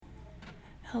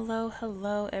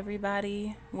Hello,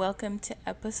 everybody. Welcome to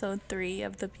episode 3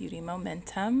 of the Beauty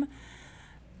Momentum.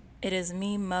 It is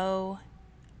me, Mo.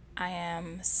 I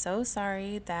am so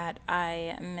sorry that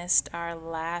I missed our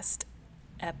last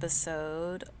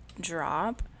episode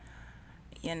drop.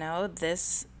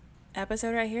 This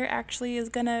episode right here actually is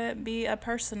gonna be a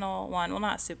personal one. Well,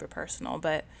 not super personal,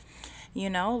 but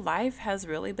life has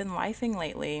really been lifing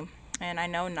lately. And I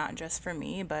know not just for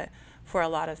me, but for a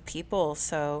lot of people.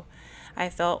 So I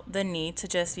felt the need to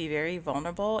just be very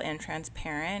vulnerable and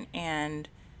transparent and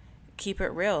keep it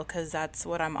real because that's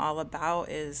what I'm all about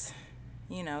is,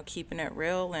 keeping it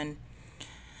real. And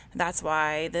that's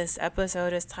why this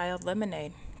episode is titled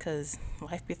Lemonade because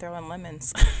life be throwing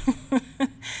lemons.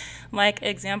 Like,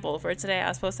 example, for today, I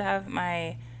was supposed to have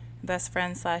my best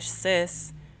friend slash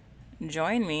sis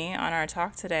join me on our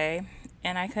talk today,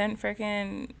 and I couldn't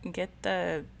freaking get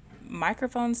the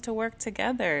microphones to work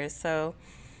together. So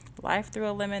life threw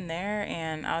a lemon there,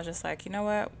 and I was just like, you know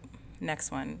what?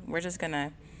 Next one. We're just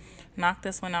gonna knock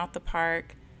this one out the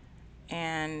park,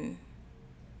 and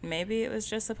maybe it was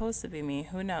just supposed to be me.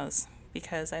 Who knows?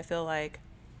 Because I feel like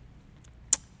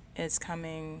it's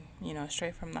coming,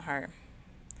 straight from the heart.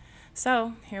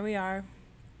 So here we are,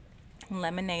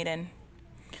 lemonading.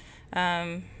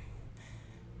 Um,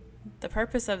 the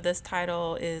purpose of this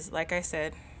title is, like I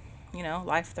said,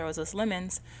 life throws us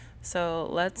lemons. So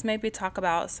let's maybe talk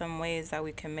about some ways that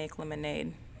we can make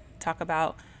lemonade. Talk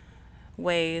about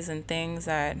ways and things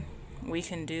that we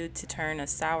can do to turn a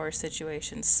sour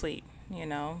situation sweet,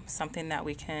 something that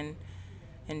we can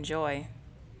enjoy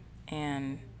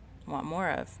and want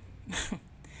more of.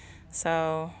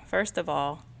 So, first of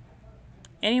all,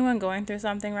 anyone going through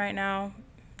something right now,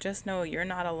 just know you're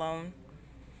not alone.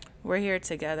 We're here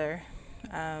together.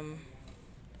 Um,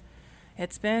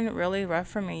 It's been really rough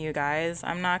for me, you guys.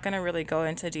 I'm not going to really go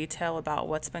into detail about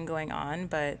what's been going on,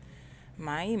 but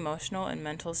my emotional and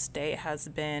mental state has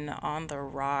been on the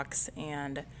rocks,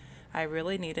 and I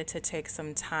really needed to take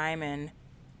some time and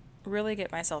really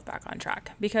get myself back on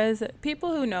track. Because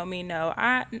people who know me know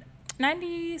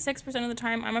 96% of the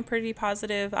time, I'm a pretty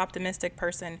positive, optimistic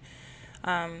person.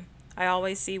 I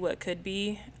always see what could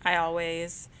be. I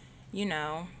always, you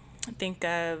know, think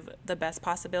of the best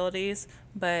possibilities,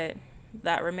 but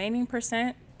that remaining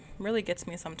percent really gets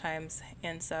me sometimes.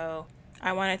 And so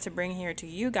I wanted to bring here to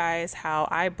you guys how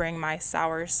I bring my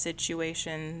sour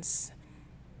situations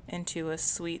into a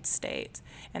sweet state.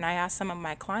 And I asked some of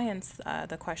my clients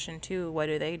the question too, what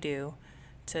do they do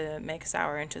to make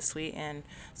sour into sweet? And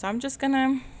so I'm just going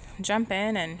to jump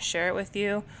in and share it with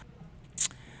you.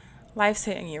 Life's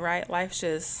hitting you, right? Life's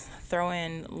just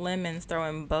throwing lemons,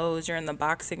 throwing bows. You're in the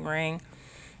boxing ring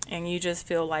and you just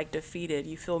feel like defeated.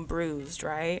 You feel bruised,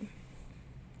 right?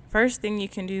 First thing you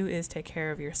can do is take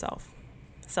care of yourself.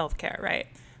 Self-care, right?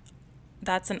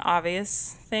 That's an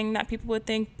obvious thing that people would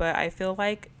think, but I feel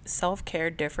like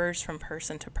self-care differs from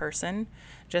person to person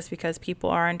just because people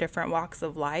are in different walks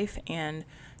of life, and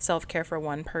self-care for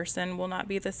one person will not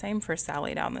be the same for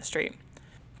Sally down the street.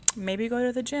 Maybe go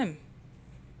to the gym.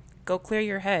 Go clear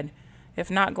your head. If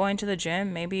not going to the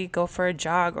gym, maybe go for a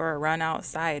jog or a run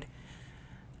outside.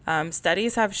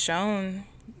 Studies have shown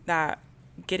that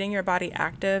getting your body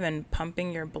active and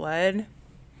pumping your blood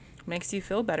makes you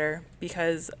feel better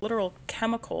because literal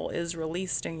chemical is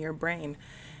released in your brain.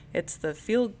 It's the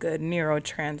feel-good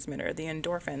neurotransmitter, the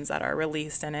endorphins that are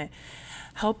released, and it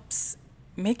helps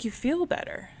make you feel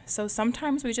better. So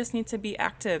sometimes we just need to be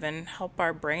active and help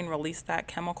our brain release that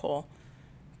chemical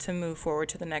to move forward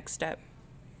to the next step.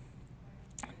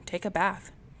 Take a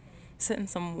bath. Sit in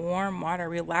some warm water.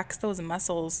 Relax those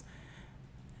muscles.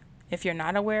 If you're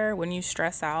not aware, when you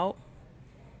stress out,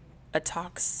 a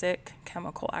toxic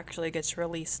chemical actually gets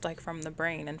released like from the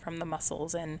brain and from the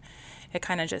muscles, and it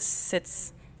kind of just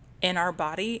sits in our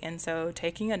body. And so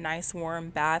taking a nice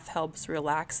warm bath helps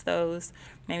relax those.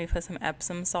 Maybe put some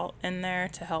Epsom salt in there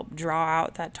to help draw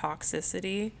out that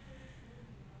toxicity,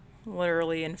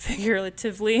 literally and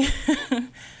figuratively.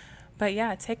 But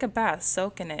yeah, take a bath,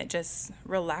 soak in it, just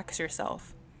relax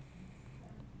yourself.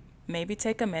 Maybe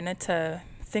take a minute to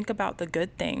think about the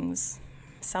good things,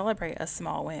 celebrate a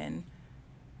small win,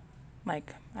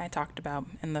 like I talked about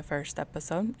in the first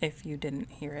episode. If you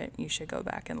didn't hear it, you should go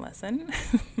back and listen.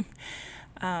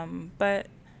 But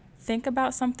think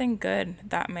about something good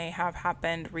that may have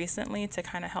happened recently to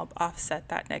kind of help offset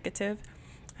that negative.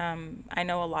 I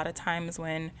know a lot of times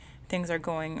when things are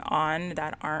going on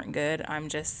that aren't good, I'm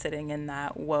just sitting in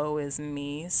that woe is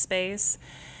me space,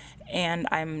 and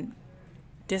I'm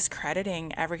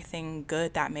discrediting everything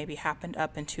good that maybe happened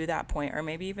up into that point, or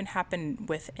maybe even happened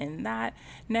within that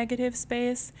negative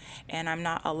space, and I'm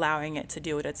not allowing it to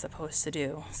do what it's supposed to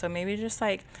do. So maybe just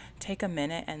like take a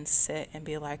minute and sit and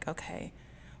be like, okay,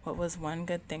 what was one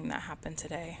good thing that happened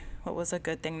today? What was a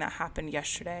good thing that happened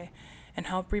yesterday? And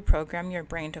help reprogram your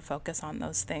brain to focus on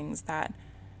those things that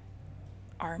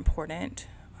are important.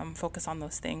 Focus on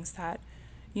those things that,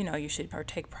 you should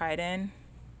take pride in.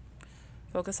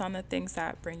 Focus on the things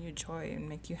that bring you joy and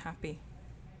make you happy.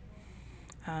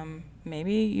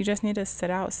 Maybe you just need to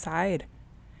sit outside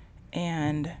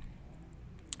and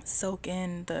soak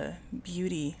in the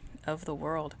beauty of the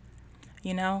world.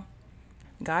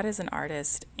 God is an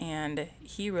artist, and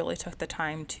he really took the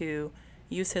time to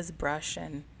use his brush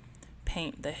and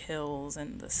paint the hills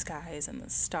and the skies and the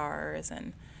stars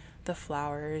and the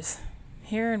flowers.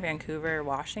 Here in Vancouver,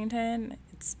 Washington,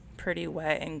 it's pretty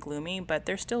wet and gloomy, but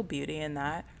there's still beauty in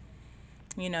that.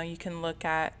 You can look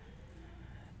at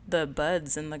the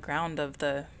buds in the ground of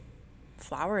the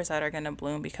flowers that are going to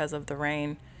bloom because of the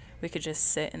rain. We could just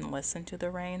sit and listen to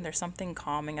the rain. There's something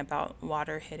calming about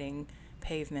water hitting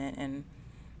pavement and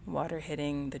water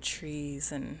hitting the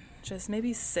trees, and just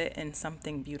maybe sit in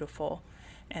something beautiful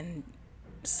and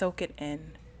soak it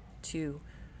in to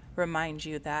remind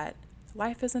you that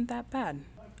life isn't that bad.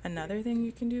 Another thing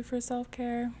you can do for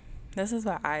self-care, this is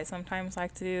what I sometimes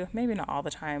like to do, maybe not all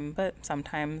the time, but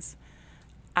sometimes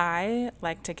I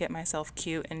like to get myself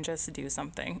cute and just do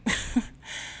something.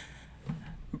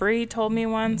 Bree told me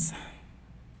once,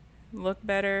 look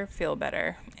better, feel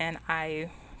better, and I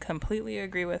completely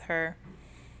agree with her.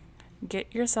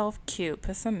 Get yourself cute.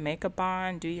 Put some makeup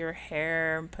on, do your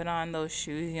hair, put on those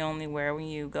shoes you only wear when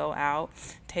you go out.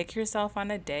 Take yourself on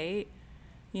a date,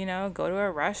 go to a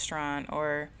restaurant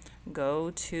or go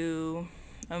to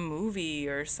a movie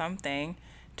or something.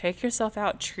 Take yourself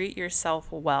out, treat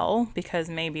yourself well, because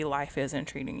maybe life isn't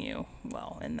treating you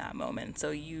well in that moment.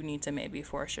 So you need to maybe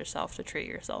force yourself to treat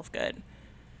yourself good.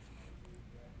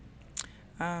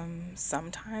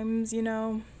 Sometimes,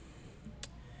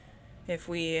 if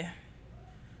we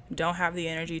don't have the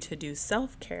energy to do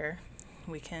self-care,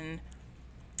 we can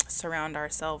surround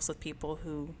ourselves with people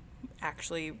who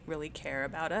actually really care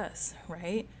about us,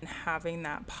 right? And having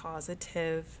that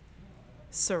positive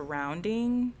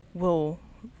surrounding will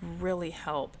really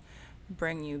help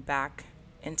bring you back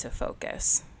into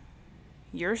focus.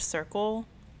 Your circle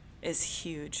is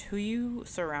huge. Who you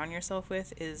surround yourself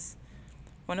with is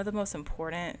one of the most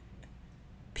important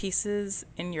pieces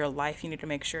in your life you need to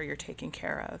make sure you're taking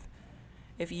care of.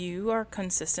 If you are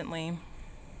consistently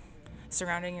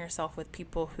surrounding yourself with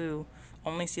people who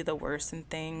only see the worst in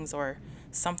things, or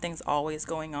something's always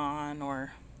going on,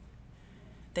 or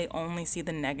they only see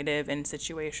the negative in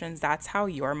situations, that's how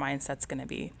your mindset's going to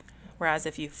be. Whereas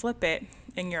if you flip it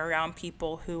and you're around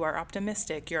people who are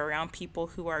optimistic, you're around people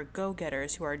who are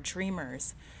go-getters, who are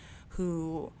dreamers,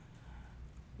 who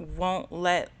won't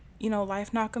let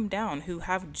life knock them down, who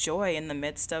have joy in the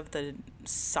midst of the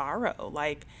sorrow,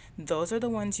 like those are the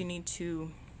ones you need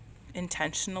to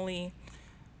intentionally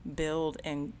build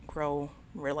and grow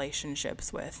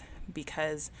relationships with,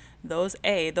 because those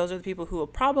are the people who will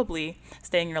probably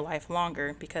stay in your life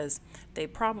longer, because they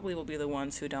probably will be the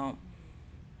ones who don't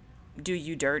do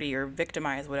you dirty or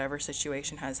victimize whatever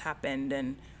situation has happened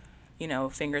and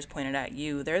fingers pointed at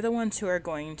you. They're the ones who are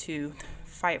going to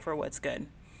fight for what's good.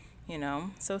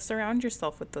 So surround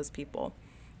yourself with those people.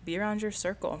 Be around your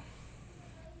circle.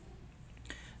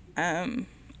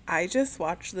 I just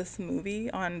watched this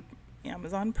movie on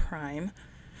Amazon Prime.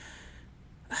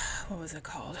 What was it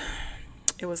called?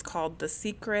 It was called The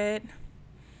Secret,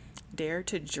 Dare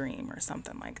to Dream, or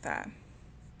something like that.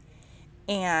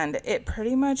 And it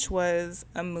pretty much was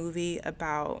a movie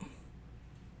about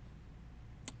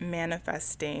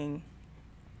manifesting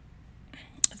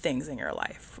things in your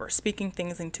life, or speaking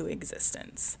things into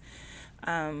existence.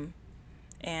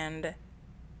 And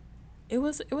it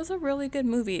was a really good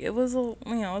movie. It was it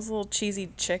was a little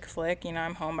cheesy chick flick.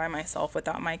 I'm home by myself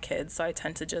without my kids, so I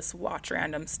tend to just watch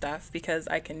random stuff because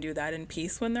I can do that in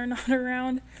peace when they're not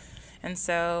around. And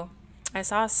so I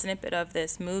saw a snippet of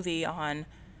this movie on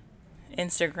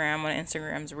Instagram, on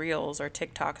Instagram's Reels or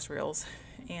TikTok's Reels,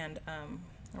 and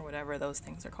or whatever those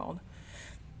things are called.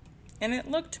 And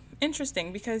it looked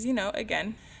interesting because,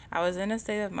 again, I was in a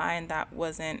state of mind that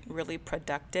wasn't really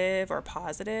productive or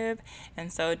positive.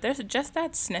 And so there's just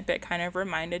that snippet kind of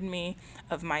reminded me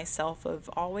of myself, of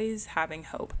always having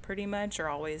hope pretty much, or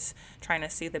always trying to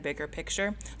see the bigger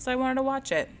picture. So I wanted to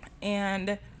watch it.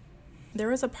 And there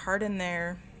was a part in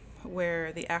there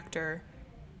where the actor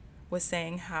was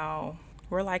saying how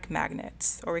we're like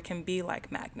magnets, or we can be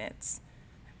like magnets.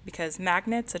 because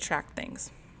magnets attract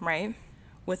things, right?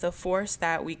 With a force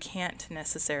that we can't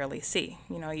necessarily see.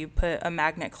 You put a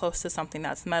magnet close to something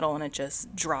that's metal and it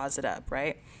just draws it up,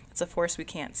 right? It's a force we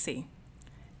can't see.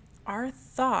 Our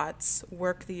thoughts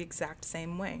work the exact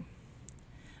same way.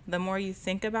 The more you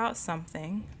think about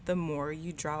something, the more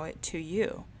you draw it to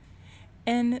you.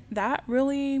 And that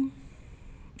really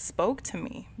spoke to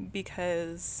me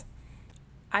because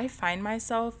I find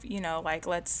myself, like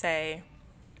let's say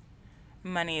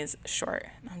money is short.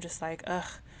 I'm just like,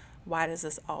 ugh, why does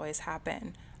this always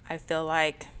happen? I feel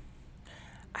like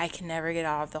I can never get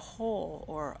out of the hole,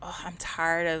 or I'm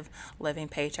tired of living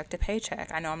paycheck to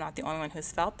paycheck. I know I'm not the only one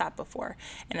who's felt that before.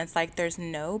 And it's like there's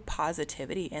no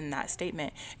positivity in that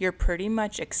statement. You're pretty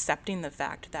much accepting the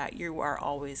fact that you are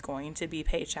always going to be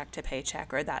paycheck to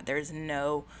paycheck, or that there's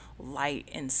no light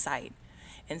in sight.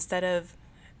 Instead of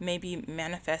maybe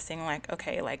manifesting like,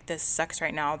 okay, like this sucks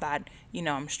right now that,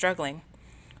 I'm struggling,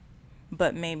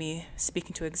 but maybe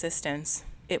speaking to existence,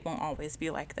 it won't always be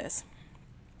like this.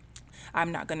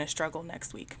 I'm not going to struggle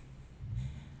next week.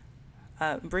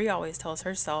 Bree always tells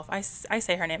herself, I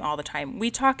say her name all the time.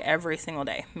 We talk every single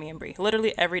day, me and Bree.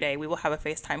 Literally every day we will have a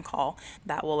FaceTime call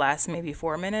that will last maybe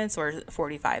 4 minutes or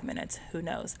 45 minutes. Who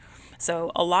knows?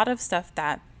 So a lot of stuff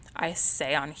that I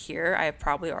say on here, I've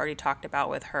probably already talked about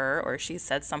with her, or she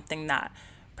said something that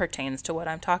pertains to what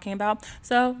I'm talking about.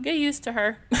 So get used to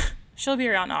her. She'll be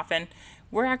around often.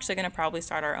 We're actually going to probably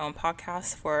start our own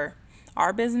podcast for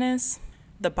our business,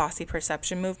 the Bossy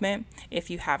Perception Movement. If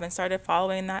you haven't started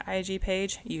following that IG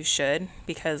page, you should,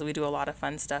 because we do a lot of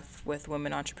fun stuff with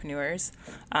women entrepreneurs.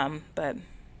 But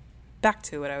back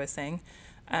to what I was saying.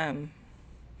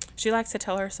 She likes to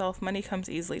tell herself, money comes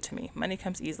easily to me. Money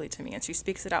comes easily to me. And she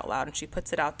speaks it out loud and she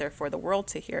puts it out there for the world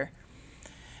to hear.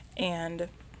 And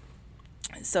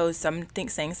so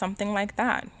saying something like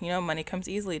that, money comes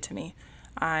easily to me.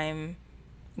 I'm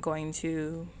going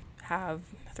to have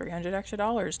 $300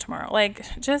 extra tomorrow. Like,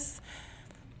 just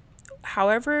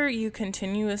however you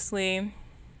continuously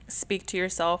speak to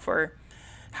yourself, or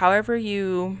however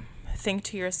you think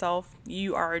to yourself,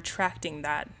 you are attracting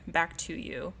that back to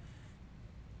you.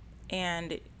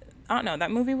 And I don't know,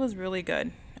 that movie was really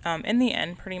good. In the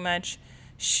end, pretty much,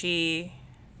 she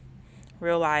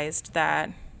realized that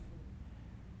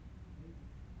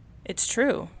it's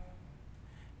true.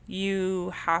 You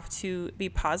have to be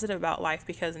positive about life,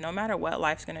 because no matter what,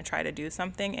 life's going to try to do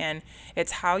something, and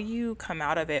it's how you come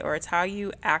out of it, or it's how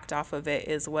you act off of it,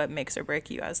 is what makes or break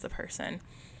you as the person.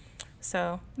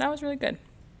 So that was really good.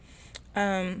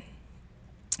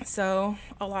 So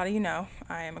a lot of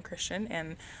I am a Christian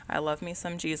and I love me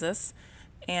some Jesus.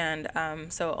 And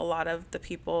so a lot of the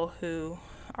people who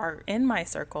are in my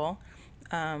circle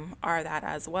are that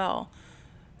as well.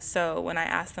 So when I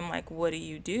ask them, like, what do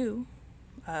you do?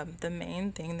 The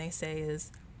main thing they say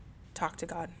is talk to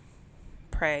God,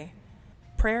 pray.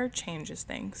 Prayer changes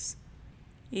things.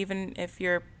 Even if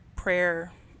your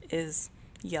prayer is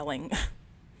yelling,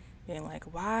 being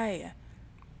like, why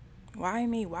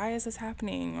me? Why is this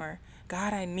happening? Or,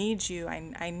 God, I need you.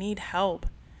 I need help.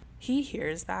 He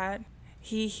hears that.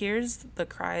 He hears the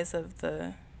cries of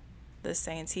the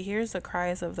saints. He hears the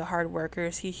cries of the hard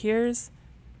workers. He hears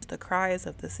the cries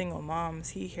of the single moms.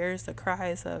 He hears the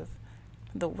cries of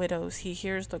the widows. He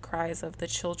hears the cries of the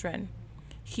children.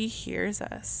 He hears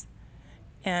us.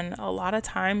 And a lot of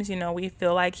times, we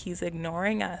feel like he's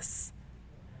ignoring us.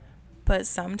 But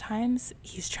sometimes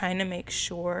he's trying to make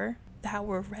sure that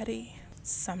we're ready.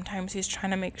 Sometimes he's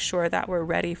trying to make sure that we're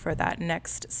ready for that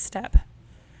next step.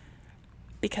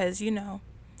 Because,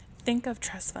 think of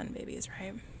trust fund babies,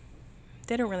 right?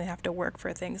 They don't really have to work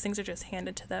for things. Things are just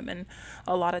handed to them. And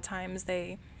a lot of times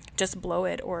they just blow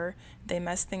it, or they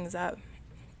mess things up.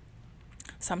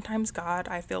 Sometimes God,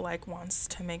 I feel like, wants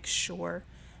to make sure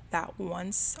that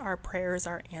once our prayers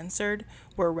are answered,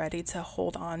 we're ready to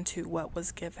hold on to what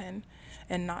was given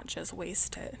and not just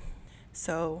waste it.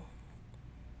 So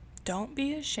don't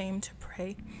be ashamed to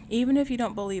pray. Even if you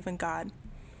don't believe in God,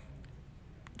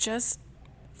 just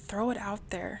throw it out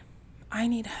there. I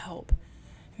need help.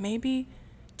 Maybe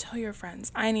tell your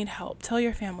friends, I need help. Tell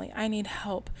your family, I need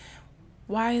help.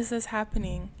 Why is this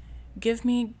happening? Give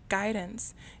me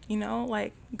guidance.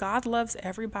 Like, God loves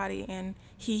everybody and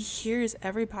he hears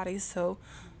everybody. So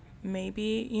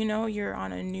maybe, you're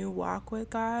on a new walk with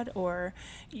God, or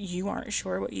you aren't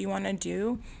sure what you want to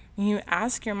do. You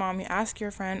ask your mom, you ask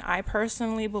your friend. I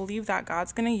personally believe that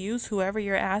God's going to use whoever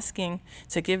you're asking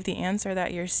to give the answer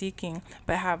that you're seeking,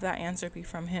 but have that answer be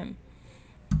from him.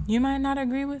 You might not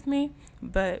agree with me,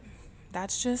 but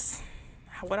that's just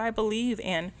what I believe.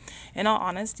 And in all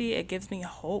honesty, it gives me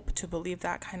hope to believe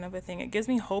that kind of a thing. It gives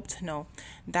me hope to know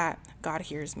that God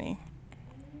hears me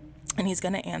and he's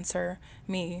going to answer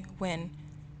me when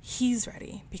he's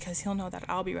ready, because he'll know that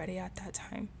I'll be ready at that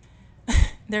time.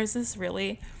 There's this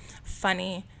really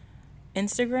funny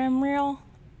Instagram reel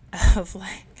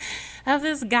of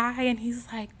this guy, and he's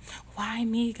like, why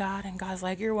me, God? And God's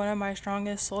like, you're one of my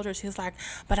strongest soldiers. He's like,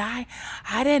 but I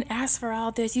didn't ask for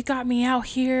all this. You got me out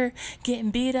here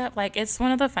getting beat up. Like, it's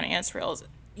one of the funniest reels.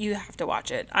 You have to watch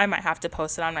it. I might have to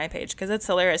post it on my page because it's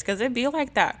hilarious, because it be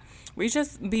like that. We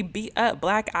just be beat up,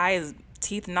 black eyes,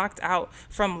 teeth knocked out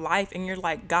from life, and you're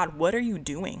like, God, what are you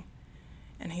doing?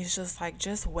 And he's just like,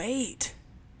 just wait.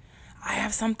 I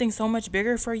have something so much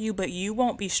bigger for you, but you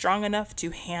won't be strong enough to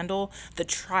handle the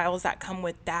trials that come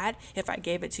with that if I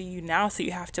gave it to you now, so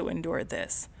you have to endure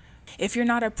this. If you're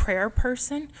not a prayer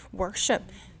person,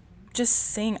 worship. Just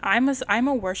sing. I'm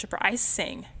a worshiper. I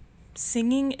sing.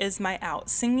 Singing is my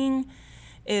out. Singing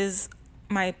is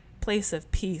my place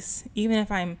of peace. Even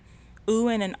if I'm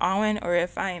oohing and ahhing, or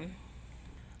if I'm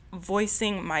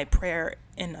voicing my prayer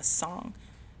in a song.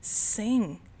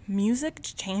 Sing. Music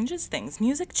changes things.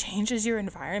 Music changes your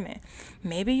environment.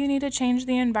 Maybe you need to change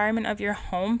the environment of your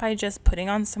home by just putting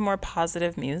on some more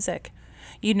positive music.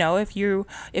 You know, if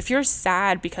you're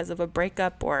sad because of a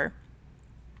breakup, or,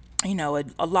 you know,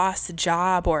 a lost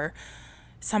job or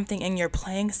something, and you're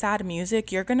playing sad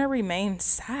music, you're going to remain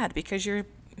sad because you're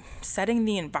setting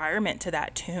the environment to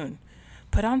that tune.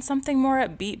 Put on something more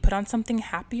upbeat. Put on something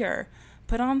happier.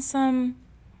 Put on some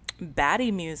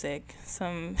baddie music,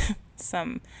 some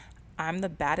I'm the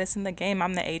baddest in the game,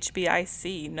 I'm the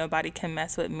HBIC, nobody can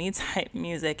mess with me type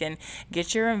music, and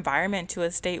get your environment to a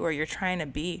state where you're trying to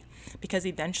be, because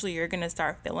eventually you're going to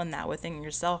start feeling that within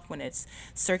yourself when it's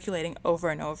circulating over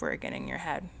and over again in your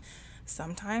head.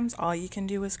 Sometimes all you can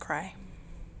do is cry.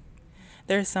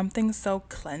 There's something so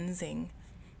cleansing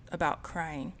about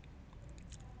crying.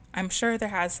 I'm sure there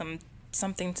has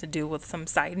something to do with some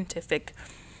scientific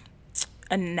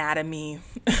anatomy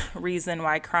reason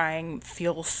why crying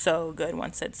feels so good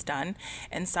once it's done,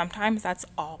 and sometimes that's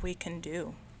all we can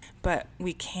do. But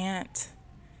we can't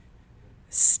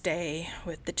stay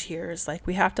with the tears. Like,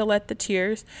 we have to let the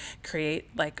tears create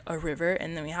like a river,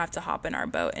 and then we have to hop in our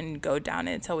boat and go down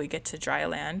it until we get to dry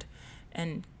land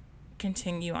and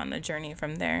continue on the journey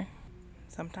from there.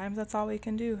 Sometimes that's all we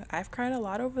can do. I've cried a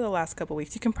lot over the last couple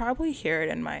weeks. You can probably hear it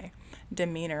in my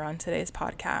demeanor on today's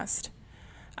podcast.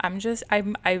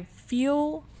 I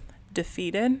feel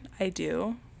defeated. I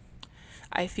do.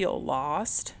 I feel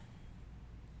lost.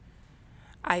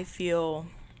 I don't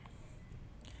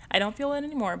feel it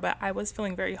anymore, but I was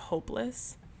feeling very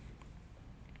hopeless.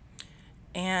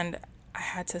 And I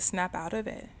had to snap out of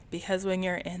it, because when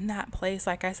you're in that place,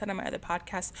 like I said in my other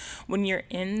podcast, when you're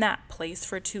in that place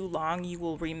for too long, you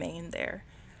will remain there.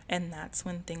 And that's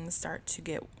when things start to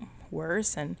get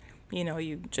worse, and, you know,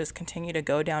 you just continue to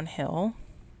go downhill.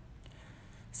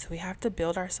 So we have to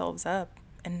build ourselves up,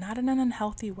 and not in an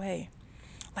unhealthy way.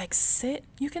 Like,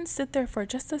 you can sit there for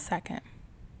just a second,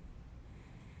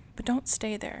 but don't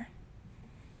stay there.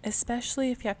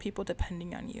 Especially if you have people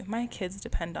depending on you. My kids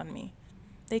depend on me.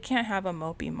 They can't have a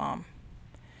mopey mom.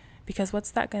 Because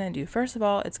what's that going to do? First of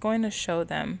all, it's going to show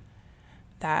them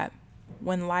that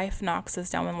when life knocks us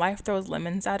down, when life throws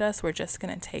lemons at us, we're just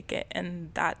going to take it.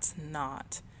 And that's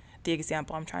not the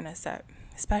example I'm trying to set,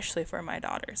 especially for my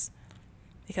daughters.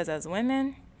 Because as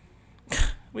women,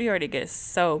 we already get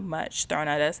so much thrown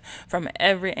at us from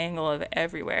every angle of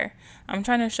everywhere. I'm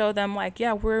trying to show them, like,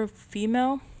 yeah, we're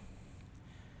female.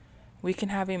 We can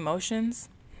have emotions.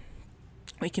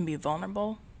 We can be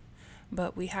vulnerable.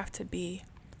 But we have to be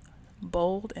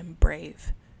bold and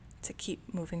brave to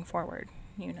keep moving forward,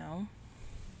 you know?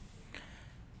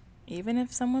 Even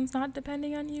if someone's not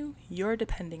depending on you, you're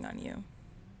depending on you.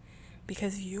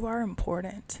 Because you are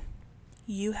important.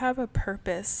 You have a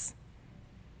purpose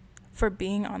for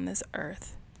being on this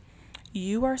earth.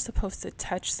 You are supposed to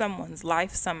touch someone's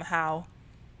life somehow.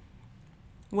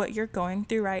 What you're going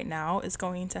through right now is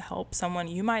going to help someone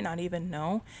you might not even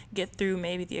know get through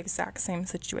maybe the exact same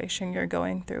situation you're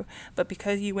going through. But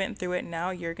because you went through it now,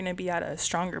 you're going to be at a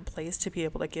stronger place to be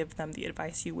able to give them the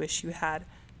advice you wish you had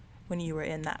when you were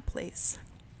in that place.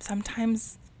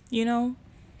 Sometimes, you know,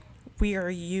 we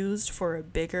are used for a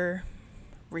bigger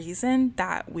reason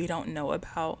that we don't know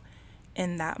about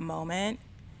in that moment,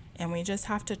 and we just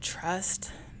have to trust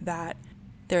that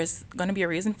there's going to be a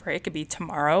reason for it. It could be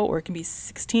tomorrow, or it can be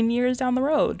 16 years down the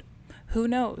road. Who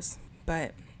knows?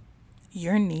 But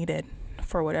you're needed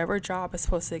for whatever job is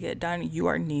supposed to get done. You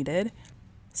are needed.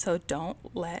 So don't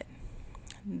let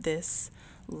this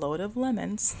load of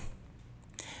lemons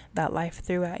that life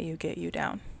threw at you get you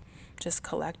down. Just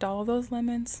collect all of those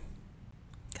lemons,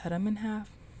 cut them in half,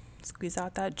 squeeze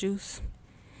out that juice,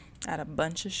 add a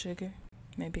bunch of sugar,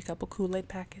 maybe a couple Kool-Aid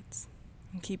packets,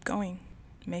 and keep going.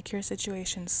 Make your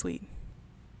situation sweet.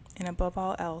 And above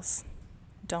all else,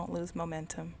 don't lose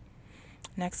momentum.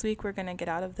 Next week, we're going to get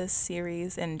out of this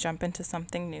series and jump into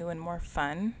something new and more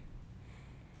fun.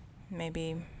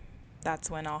 Maybe that's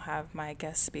when I'll have my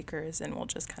guest speakers and we'll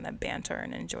just kind of banter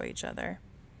and enjoy each other.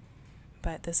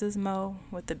 But this is Mo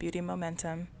with the Beauty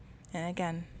Momentum. And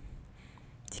again,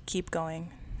 keep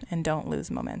going and don't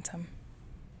lose momentum.